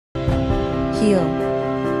Heal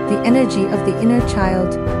the energy of the inner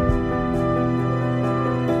child.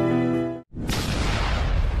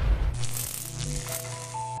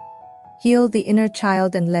 Heal the inner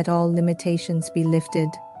child and let all limitations be lifted.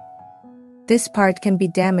 This part can be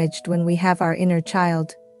damaged when we have our inner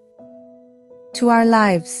child. To our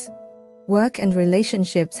lives, work and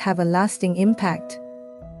relationships have a lasting impact.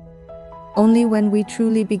 Only when we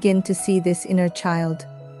truly begin to see this inner child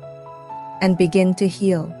and begin to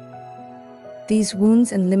heal, these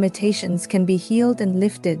wounds and limitations can be healed and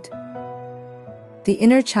lifted. The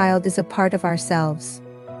inner child is a part of ourselves,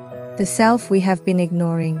 the self we have been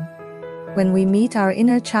ignoring. When we meet our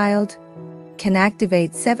inner child, can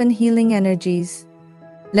activate 7 healing energies.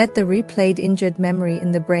 Let the replayed injured memory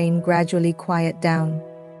in the brain gradually quiet down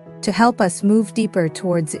to help us move deeper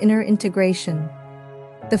towards inner integration.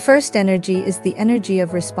 The first energy is the energy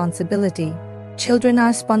of responsibility. Children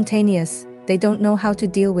are spontaneous, they don't know how to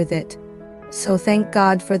deal with it. So thank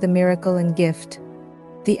God for the miracle and gift.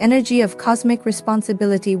 The energy of cosmic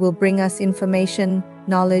responsibility will bring us information,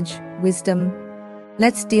 knowledge, wisdom.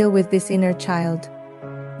 Let's deal with this inner child.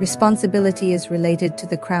 Responsibility is related to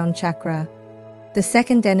the crown chakra. The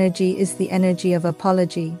second energy is the energy of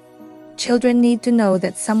apology. Children need to know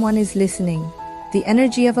that someone is listening. The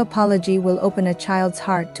energy of apology will open a child's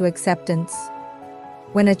heart to acceptance.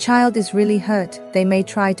 When a child is really hurt, they may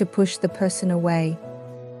try to push the person away.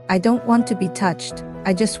 I don't want to be touched,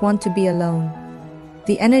 I just want to be alone.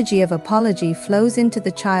 The energy of apology flows into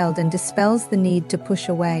the child and dispels the need to push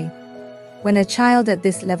away. When a child at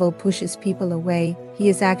this level pushes people away, he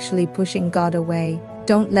is actually pushing God away.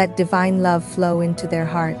 Don't let divine love flow into their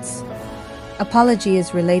hearts. Apology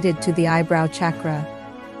is related to the eyebrow chakra.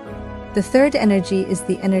 The third energy is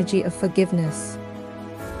the energy of forgiveness.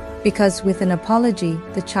 Because with an apology,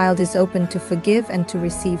 the child is open to forgive and to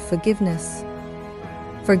receive forgiveness.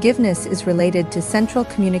 Forgiveness is related to central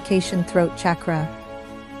communication throat chakra.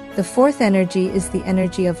 The fourth energy is the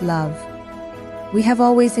energy of love. We have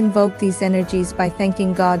always invoked these energies by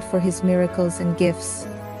thanking God for His miracles and gifts,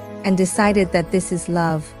 and decided that this is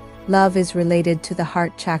love. Love is related to the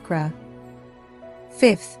heart chakra.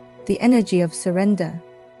 Fifth, the energy of surrender.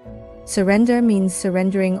 Surrender means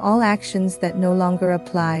surrendering all actions that no longer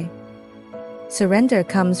apply. Surrender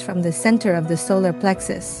comes from the center of the solar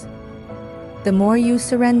plexus. The more you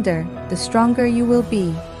surrender, the stronger you will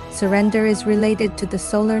be. Surrender is related to the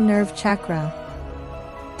solar nerve chakra.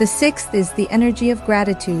 The sixth is the energy of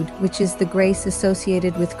gratitude, which is the grace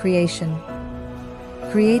associated with creation.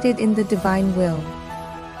 Created in the divine will,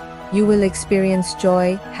 you will experience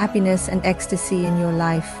joy, happiness, and ecstasy in your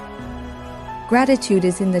life. Gratitude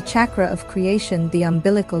is in the chakra of creation, the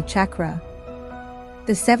umbilical chakra.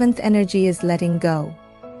 The seventh energy is letting go.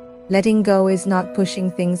 Letting go is not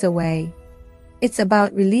pushing things away. It's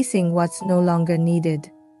about releasing what's no longer needed.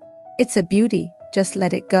 It's a beauty, just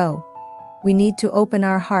let it go. We need to open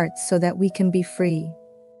our hearts so that we can be free.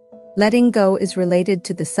 Letting go is related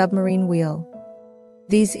to the submarine wheel.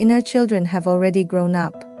 These inner children have already grown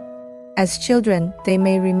up. As children, they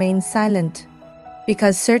may remain silent.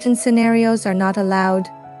 Because certain scenarios are not allowed,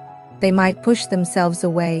 they might push themselves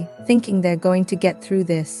away, thinking they're going to get through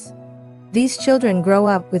this. These children grow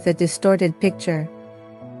up with a distorted picture,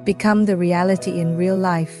 become the reality in real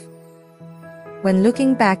life. When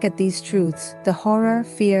looking back at these truths, the horror,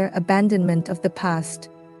 fear, abandonment of the past,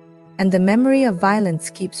 and the memory of violence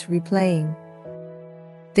keeps replaying.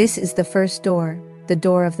 This is the first door, the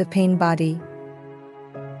door of the pain body.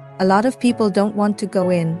 A lot of people don't want to go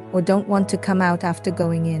in, or don't want to come out after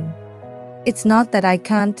going in. It's not that I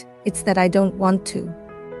can't, it's that I don't want to.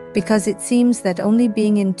 Because it seems that only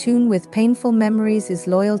being in tune with painful memories is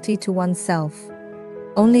loyalty to oneself.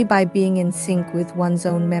 Only by being in sync with one's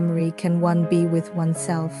own memory can one be with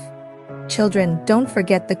oneself. Children, don't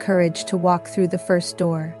forget the courage to walk through the first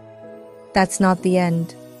door. That's not the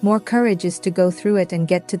end. More courage is to go through it and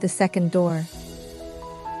get to the second door.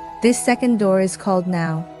 This second door is called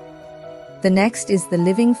now. The next is the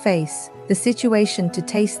living face, the situation to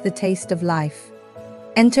taste the taste of life.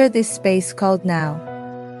 Enter this space called now.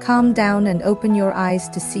 Calm down and open your eyes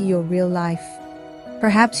to see your real life.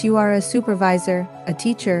 Perhaps you are a supervisor, a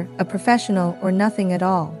teacher, a professional, or nothing at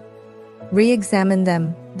all. Re-examine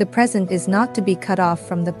them. The present is not to be cut off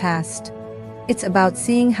from the past. It's about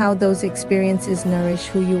seeing how those experiences nourish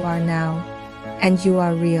who you are now. And you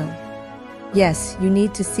are real. Yes, you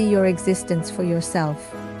need to see your existence for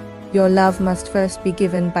yourself. Your love must first be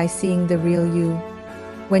given by seeing the real you.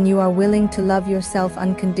 When you are willing to love yourself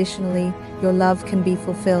unconditionally, your love can be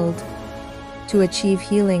fulfilled. To achieve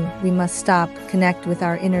healing, we must stop, connect with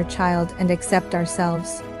our inner child, and accept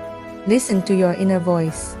ourselves. Listen to your inner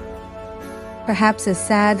voice. Perhaps a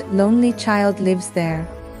sad, lonely child lives there.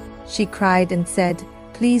 She cried and said,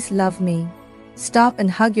 "Please love me." Stop and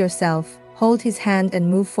hug yourself, hold his hand and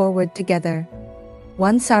move forward together.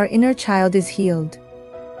 Once our inner child is healed,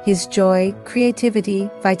 his joy, creativity,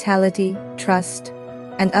 vitality, trust,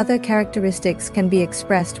 and other characteristics can be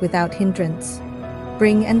expressed without hindrance.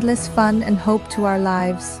 Bring endless fun and hope to our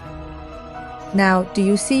lives. Now, do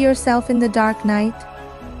you see yourself in the dark night?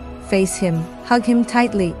 Face him, hug him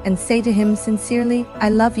tightly, and say to him sincerely, "I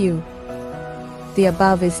love you." The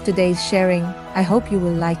above is today's sharing. I hope you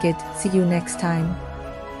will like it. See you next time.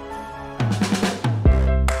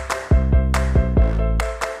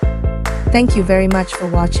 Thank you very much for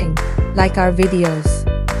watching. Like our videos.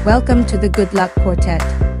 Welcome to the Good Luck Quartet.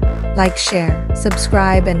 Like, share,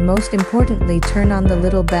 subscribe, and most importantly, turn on the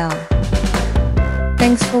little bell.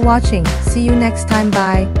 Thanks for watching. See you next time.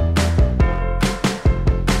 Bye.